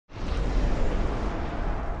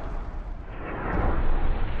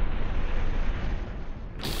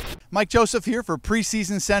Mike Joseph here for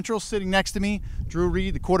Preseason Central. Sitting next to me, Drew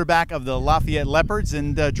Reed, the quarterback of the Lafayette Leopards.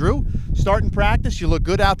 And Drew, starting practice, you look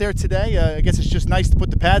good out there today. I guess it's just nice to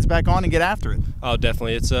put the pads back on and get after it. Oh,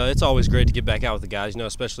 definitely. It's always great to get back out with the guys,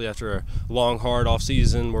 especially after a long, hard off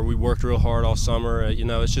season where we worked real hard all summer.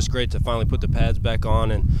 It's just great to finally put the pads back on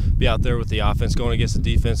and be out there with the offense going against the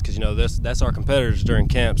defense, because that's our competitors during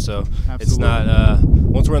camp. So Absolutely. It's not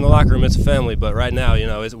once we're in the locker room, it's a family. But right now,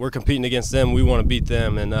 we're competing against them. We want to beat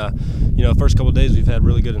them, and first couple of days we've had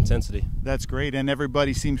really good intensity. That's great, and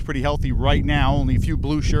everybody seems pretty healthy right now. Only a few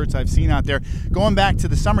blue shirts I've seen out there. Going back to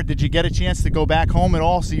the summer, did you get a chance to go back home at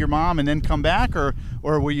all, see your mom, and then come back, or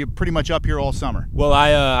were you pretty much up here all summer? Well,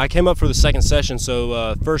 I came up for the second session,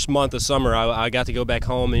 so first month of summer I got to go back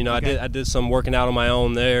home. And, okay. I did some working out on my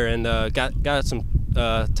own there, and got some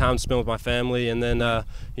time to spend with my family. And then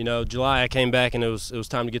July I came back, and it was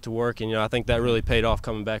time to get to work. And I think that really paid off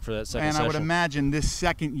coming back for that second session. And I would imagine this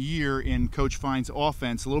second year in Coach Fine's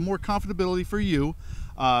offense, a little more comfortability for you.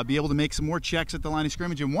 Be able to make some more checks at the line of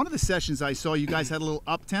scrimmage. And one of the sessions I saw, you guys had a little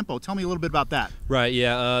up tempo. Tell me a little bit about that. Right.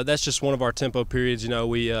 Yeah. That's just one of our tempo periods.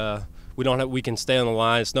 We can stay on the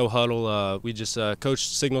line. It's no huddle. We just coach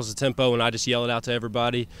signals the tempo, and I just yell it out to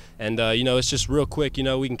everybody. And it's just real quick.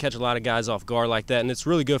 We can catch a lot of guys off guard like that, and it's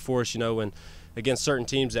really good for us. When against certain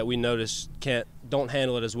teams that we notice don't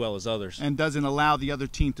handle it as well as others. And doesn't allow the other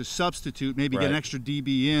team to substitute, maybe right. get an extra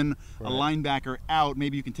DB in, right. a linebacker out.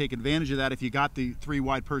 Maybe you can take advantage of that if you got the three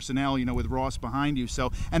wide personnel, with Ross behind you.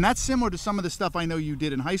 So, and that's similar to some of the stuff I know you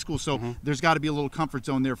did in high school, so there's got to be a little comfort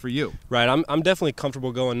zone there for you. Right, I'm definitely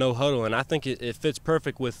comfortable going no huddle, and I think it fits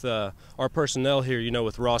perfect with our personnel here,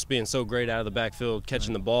 with Ross being so great out of the backfield,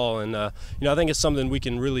 catching the ball. And, I think it's something we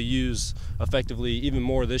can really use effectively even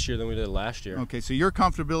more this year than we did last year. Okay, so your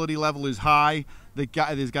comfortability level is high.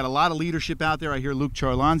 There's got a lot of leadership out there. I hear Luke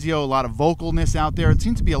Charlanzio, a lot of vocalness out there. It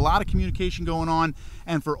seems to be a lot of communication going on.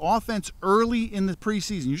 And for offense early in the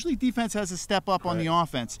preseason, usually defense has to step up on the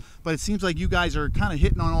offense, but it seems like you guys are kind of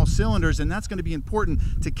hitting on all cylinders, and that's going to be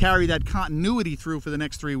important to carry that continuity through for the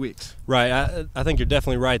next 3 weeks. Right. I think you're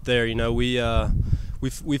definitely right there. We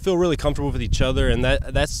feel really comfortable with each other, and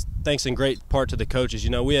that's thanks in great part to the coaches.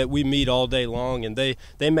 We meet all day long, and they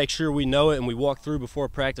make sure we know it, and we walk through before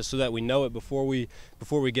practice so that we know it before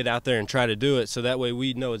we get out there and try to do it. So that way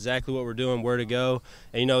we know exactly what we're doing, where to go,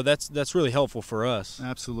 and that's really helpful for us.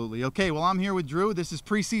 Absolutely. Okay, well, I'm here with Drew. This is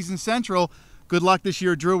Preseason Central. Good luck this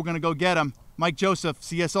year, Drew. We're going to go get him. Mike Joseph,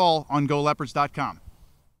 see us all on GoLeopards.com.